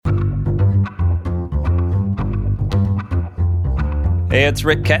Hey, it's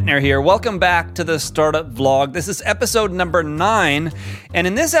Rick Kettner here. Welcome back to the Startup Vlog. This is episode number 9. And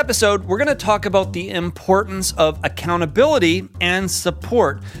in this episode, we're going to talk about the importance of accountability and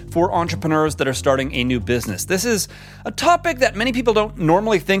support for entrepreneurs that are starting a new business. This is a topic that many people don't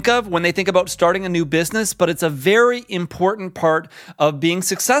normally think of when they think about starting a new business, but it's a very important part of being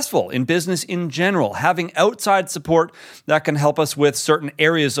successful in business in general, having outside support that can help us with certain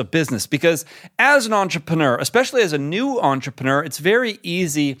areas of business. Because as an entrepreneur, especially as a new entrepreneur, it's very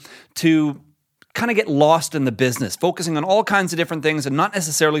easy to kind of get lost in the business, focusing on all kinds of different things and not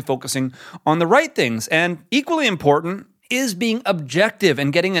necessarily focusing on the right things. And equally important is being objective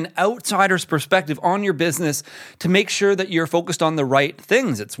and getting an outsider's perspective on your business to make sure that you're focused on the right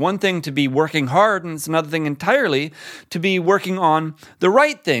things. It's one thing to be working hard, and it's another thing entirely to be working on the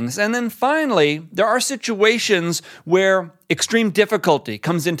right things. And then finally, there are situations where extreme difficulty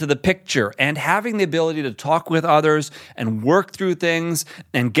comes into the picture, and having the ability to talk with others and work through things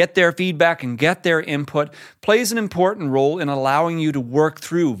and get their feedback and get their input plays an important role in allowing you to work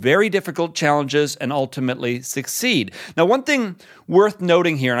through very difficult challenges and ultimately succeed. Now, one thing worth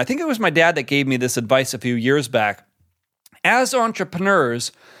noting here, and I think it was my dad that gave me this advice a few years back, as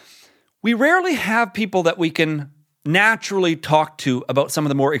entrepreneurs, we rarely have people that we can naturally talk to about some of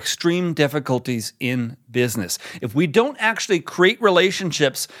the more extreme difficulties in business. If we don't actually create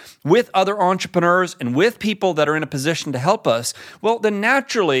relationships with other entrepreneurs and with people that are in a position to help us, well, then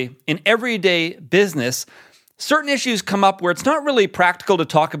naturally in everyday business, certain issues come up where it's not really practical to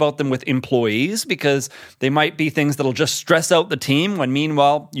talk about them with employees because they might be things that'll just stress out the team when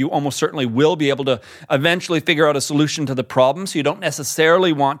meanwhile you almost certainly will be able to eventually figure out a solution to the problem. So you don't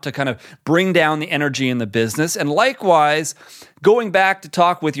necessarily want to kind of bring down the energy in the business. And likewise, going back to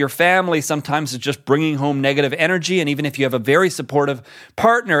talk with your family sometimes is just bringing home negative energy. And even if you have a very supportive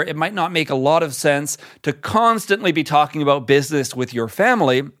partner, it might not make a lot of sense to constantly be talking about business with your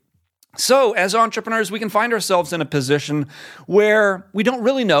family. So as entrepreneurs, we can find ourselves in a position where we don't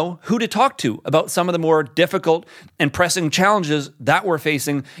really know who to talk to about some of the more difficult and pressing challenges that we're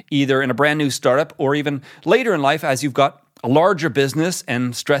facing either in a brand new startup or even later in life as you've got a larger business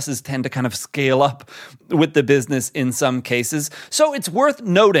and stresses tend to kind of scale up with the business in some cases. So it's worth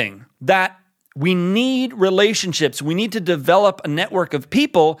noting that we need relationships. We need to develop a network of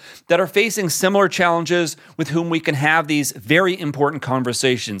people that are facing similar challenges with whom we can have these very important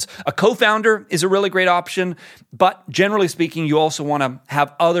conversations. A co-founder is a really great option, but generally speaking, you also want to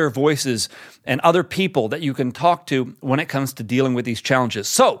have other voices and other people that you can talk to when it comes to dealing with these challenges.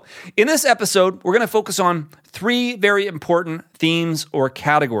 So in this episode, we're going to focus on 3 very important themes or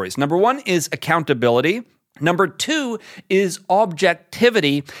categories. Number 1 is accountability. Number 2 is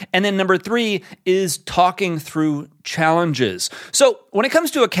objectivity. And then number 3 is talking through challenges. So when it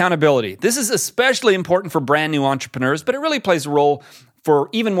comes to accountability, this is especially important for brand new entrepreneurs, but it really plays a role for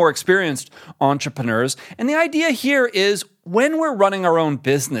even more experienced entrepreneurs. And the idea here is when we're running our own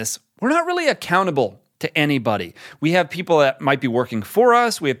business, we're not really accountable to anybody. We have people that might be working for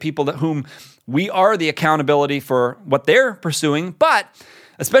us. We have people that whom we are the accountability for what they're pursuing, but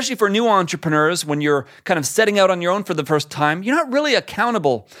especially for new entrepreneurs, when you're kind of setting out on your own for the first time, you're not really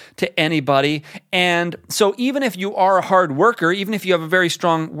accountable to anybody. And so even if you are a hard worker, even if you have a very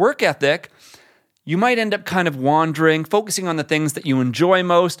strong work ethic, you might end up kind of wandering, focusing on the things that you enjoy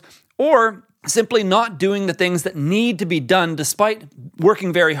most, or simply not doing the things that need to be done despite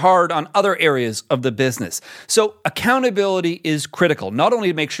working very hard on other areas of the business. So accountability is critical, not only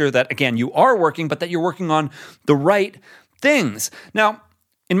to make sure that, again, you are working, but that you're working on the right things. Now,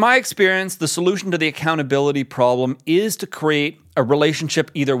 in my experience, the solution to the accountability problem is to create a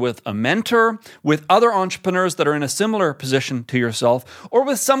relationship either with a mentor, with other entrepreneurs that are in a similar position to yourself, or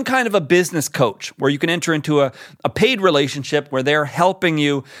with some kind of a business coach where you can enter into a paid relationship where they're helping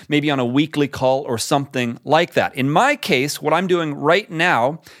you maybe on a weekly call or something like that. In my case, what I'm doing right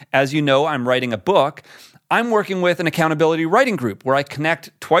now, as you know, I'm writing a book. I'm working with an accountability writing group where I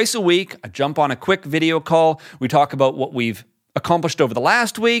connect twice a week. I jump on a quick video call. We talk about what we've accomplished over the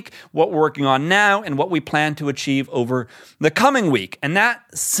last week, what we're working on now, and what we plan to achieve over the coming week. And that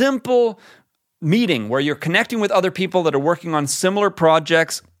simple meeting where you're connecting with other people that are working on similar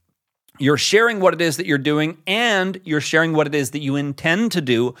projects, you're sharing what it is that you're doing, and you're sharing what it is that you intend to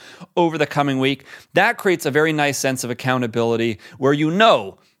do over the coming week, that creates a very nice sense of accountability where you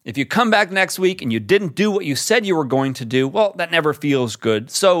know If you come back next week and you didn't do what you said you were going to do, well, that never feels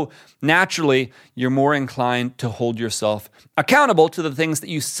good. So naturally, you're more inclined to hold yourself accountable to the things that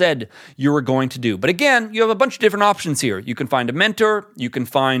you said you were going to do. But again, you have a bunch of different options here. You can find a mentor, you can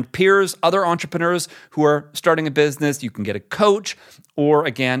find peers, other entrepreneurs who are starting a business, you can get a coach, or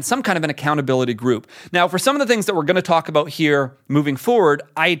again, some kind of an accountability group. Now, for some of the things that we're going to talk about here moving forward,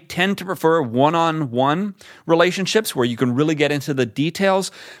 I tend to prefer one-on-one relationships where you can really get into the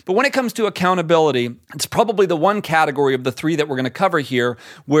details. But when it comes to accountability, it's probably the one category of the three that we're going to cover here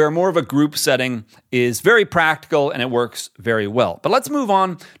where more of a group setting is very practical and it works very well. But let's move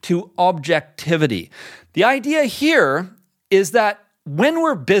on to objectivity. The idea here is that when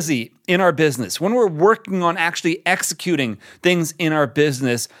we're busy in our business, when we're working on actually executing things in our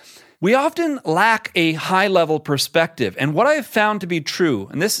business, we often lack a high-level perspective. And what I've found to be true,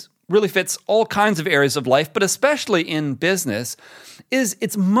 and this really fits all kinds of areas of life, but especially in business, is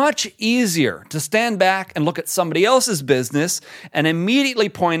it's much easier to stand back and look at somebody else's business and immediately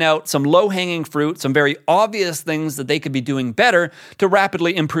point out some low-hanging fruit, some very obvious things that they could be doing better to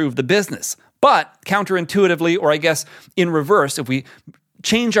rapidly improve the business. But counterintuitively, or I guess in reverse, if we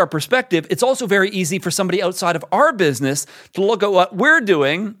change our perspective, it's also very easy for somebody outside of our business to look at what we're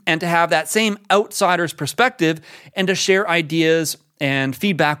doing and to have that same outsider's perspective and to share ideas and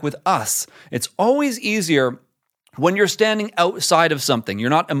feedback with us. It's always easier when you're standing outside of something. You're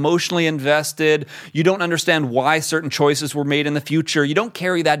not emotionally invested. You don't understand why certain choices were made in the future. You don't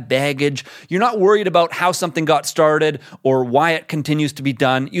carry that baggage. You're not worried about how something got started or why it continues to be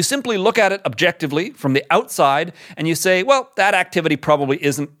done. You simply look at it objectively from the outside and you say, well, that activity probably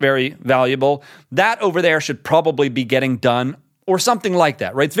isn't very valuable. That over there should probably be getting done. Or something like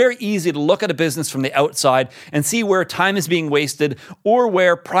that, right? It's very easy to look at a business from the outside and see where time is being wasted or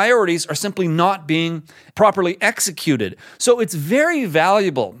where priorities are simply not being properly executed. So it's very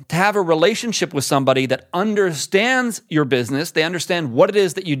valuable to have a relationship with somebody that understands your business. They understand what it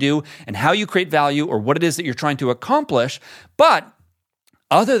is that you do and how you create value or what it is that you're trying to accomplish. But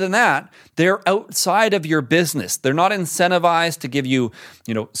other than that, they're outside of your business. They're not incentivized to give you,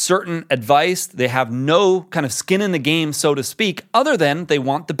 certain advice. They have no kind of skin in the game, so to speak, other than they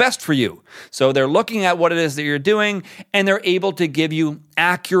want the best for you. So they're looking at what it is that you're doing, and they're able to give you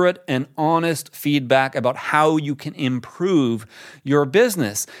accurate and honest feedback about how you can improve your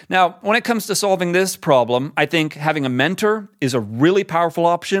business. Now, when it comes to solving this problem, I think having a mentor is a really powerful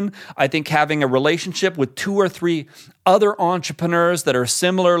option. I think having a relationship with 2 or 3 other entrepreneurs that are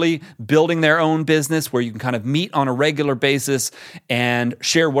similarly building their own business where you can kind of meet on a regular basis and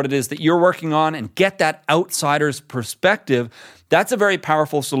share what it is that you're working on and get that outsider's perspective, that's a very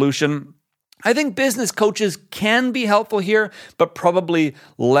powerful solution. I think business coaches can be helpful here, but probably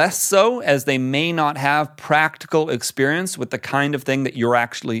less so, as they may not have practical experience with the kind of thing that you're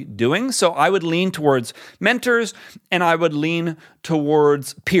actually doing. So I would lean towards mentors, and I would lean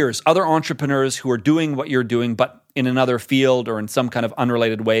towards peers, other entrepreneurs who are doing what you're doing, but in another field or in some kind of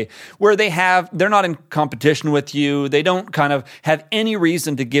unrelated way, where they're not in competition with you. They don't kind of have any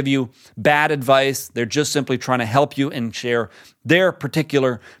reason to give you bad advice. They're just simply trying to help you and share their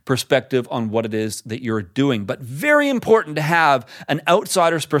particular perspective on what it is that you're doing. But very important to have an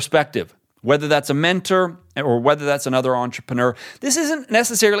outsider's perspective, whether that's a mentor or whether that's another entrepreneur. This isn't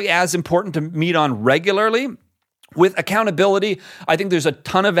necessarily as important to meet on regularly. With accountability, I think there's a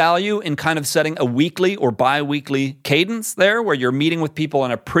ton of value in kind of setting a weekly or bi-weekly cadence there where you're meeting with people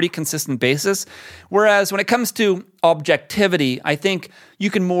on a pretty consistent basis. Whereas when it comes to objectivity, I think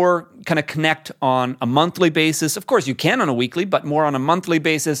you can more kind of connect on a monthly basis. Of course, you can on a weekly, but more on a monthly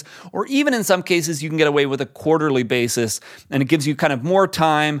basis, or even in some cases, you can get away with a quarterly basis, and it gives you kind of more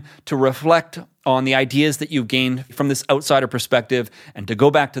time to reflect on the ideas that you've gained from this outsider perspective and to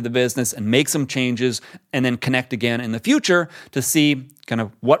go back to the business and make some changes and then connect again in the future to see kind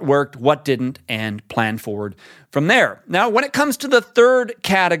of what worked, what didn't, and plan forward from there. Now, when it comes to the third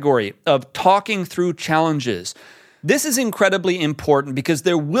category of talking through challenges, this is incredibly important because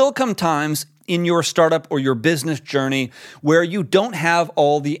there will come times in your startup or your business journey where you don't have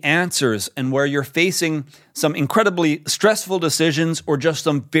all the answers and where you're facing some incredibly stressful decisions or just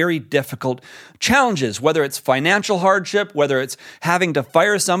some very difficult challenges, whether it's financial hardship, whether it's having to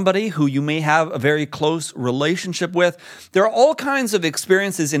fire somebody who you may have a very close relationship with. There are all kinds of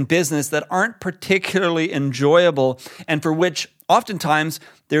experiences in business that aren't particularly enjoyable and for which oftentimes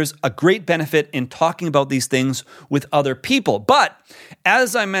there's a great benefit in talking about these things with other people. But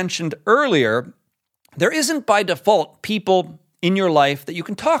as I mentioned earlier, there isn't by default people in your life that you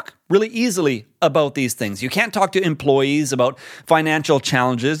can talk really easily about these things. You can't talk to employees about financial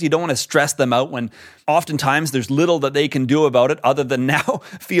challenges. You don't want to stress them out when oftentimes there's little that they can do about it other than now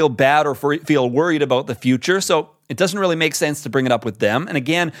feel bad or feel worried about the future. So it doesn't really make sense to bring it up with them. And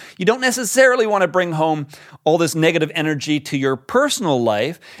again, you don't necessarily want to bring home all this negative energy to your personal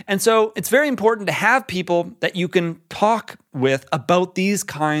life. And so it's very important to have people that you can talk with about these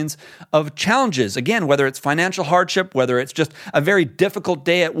kinds of challenges. Again, whether it's financial hardship, whether it's just a very difficult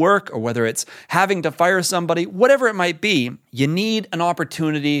day at work, or whether it's having to fire somebody, whatever it might be, you need an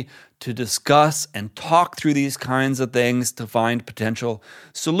opportunity to discuss and talk through these kinds of things to find potential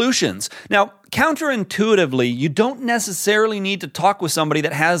solutions. Now, counterintuitively, you don't necessarily need to talk with somebody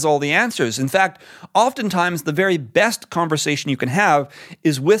that has all the answers. In fact, oftentimes the very best conversation you can have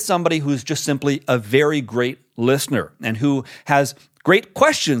is with somebody who's just simply a very great listener and who has great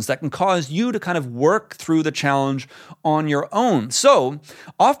questions that can cause you to kind of work through the challenge on your own. So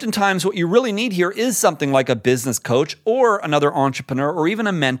oftentimes what you really need here is something like a business coach or another entrepreneur or even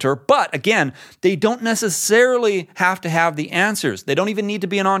a mentor. But again, they don't necessarily have to have the answers. They don't even need to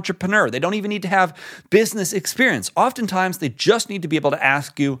be an entrepreneur. They don't even need to have business experience. Oftentimes they just need to be able to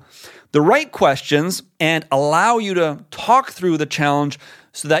ask you the right questions and allow you to talk through the challenge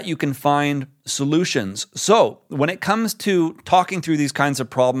so that you can find solutions. So when it comes to talking through these kinds of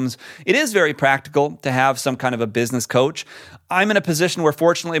problems, it is very practical to have some kind of a business coach. I'm in a position where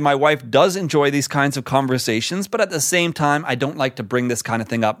fortunately my wife does enjoy these kinds of conversations, but at the same time, I don't like to bring this kind of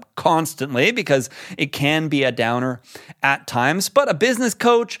thing up constantly because it can be a downer at times. But a business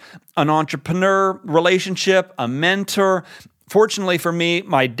coach, an entrepreneur relationship, a mentor. Fortunately for me,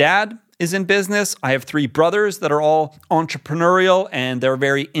 my dad is in business. I have 3 brothers that are all entrepreneurial and they're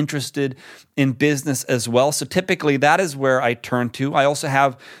very interested in business as well. So typically that is where I turn to. I also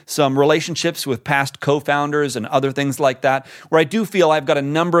have some relationships with past co-founders and other things like that where I do feel I've got a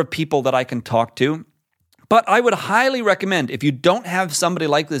number of people that I can talk to. But I would highly recommend, if you don't have somebody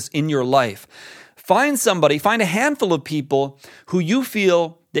like this in your life, find a handful of people who you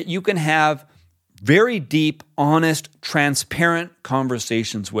feel that you can have very deep, honest, transparent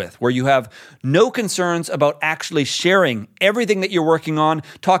conversations with, where you have no concerns about actually sharing everything that you're working on,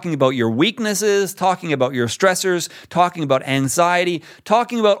 talking about your weaknesses, talking about your stressors, talking about anxiety,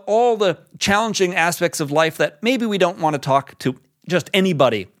 talking about all the challenging aspects of life that maybe we don't want to talk to just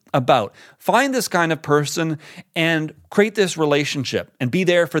anybody about. Find this kind of person and create this relationship and be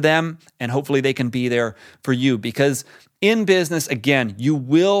there for them, and hopefully they can be there for you, because in business, again, you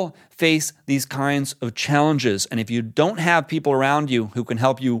will face these kinds of challenges. And if you don't have people around you who can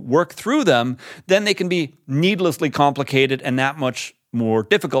help you work through them, then they can be needlessly complicated and that much more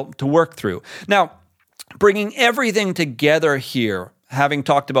difficult to work through. Now, bringing everything together here, having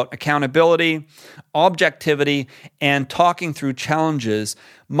talked about accountability, objectivity, and talking through challenges,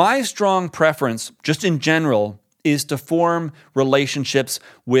 my strong preference, just in general, is to form relationships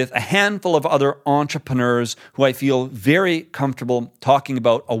with a handful of other entrepreneurs who I feel very comfortable talking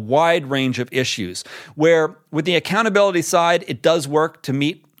about a wide range of issues. Where with the accountability side, it does work to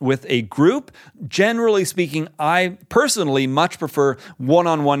meet with a group. Generally speaking, I personally much prefer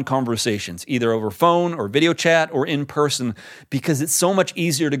one-on-one conversations, either over phone or video chat or in person, because it's so much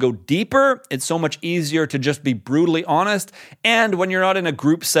easier to go deeper. It's so much easier to just be brutally honest. And when you're not in a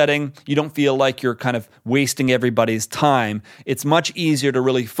group setting, you don't feel like you're kind of wasting everybody's time. It's much easier to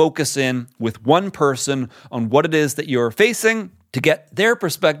really focus in with one person on what it is that you're facing to get their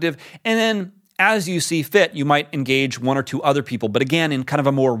perspective, and then as you see fit, you might engage 1 or 2 other people, but again, in kind of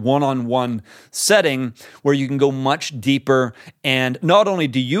a more one-on-one setting where you can go much deeper. And not only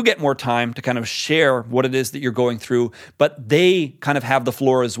do you get more time to kind of share what it is that you're going through, but they kind of have the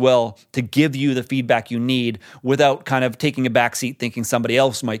floor as well to give you the feedback you need without kind of taking a backseat thinking somebody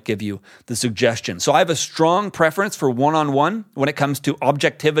else might give you the suggestion. So I have a strong preference for one-on-one when it comes to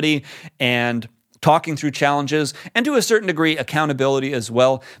objectivity and talking through challenges, and to a certain degree, accountability as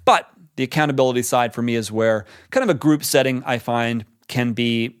well. But the accountability side for me is where kind of a group setting I find can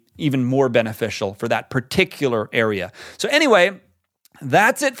be even more beneficial for that particular area. So anyway,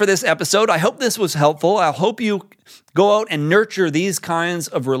 that's it for this episode. I hope this was helpful. I hope you go out and nurture these kinds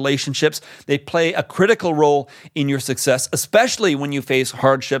of relationships. They play a critical role in your success, especially when you face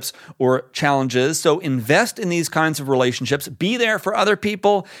hardships or challenges. So invest in these kinds of relationships. Be there for other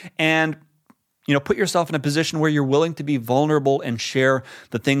people, and put yourself in a position where you're willing to be vulnerable and share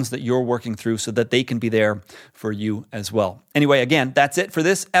the things that you're working through so that they can be there for you as well. Anyway, again, that's it for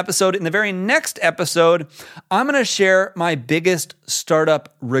this episode. In the very next episode, I'm going to share my biggest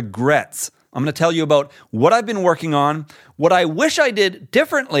startup regrets. I'm going to tell you about what I've been working on, what I wish I did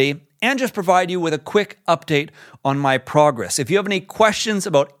differently, and just provide you with a quick update on my progress. If you have any questions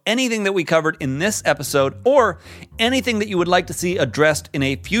about anything that we covered in this episode or anything that you would like to see addressed in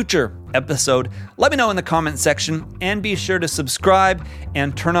a future episode, let me know in the comment section, and be sure to subscribe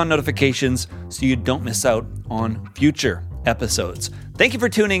and turn on notifications so you don't miss out on future episodes. Thank you for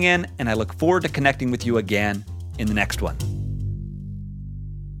tuning in, and I look forward to connecting with you again in the next one.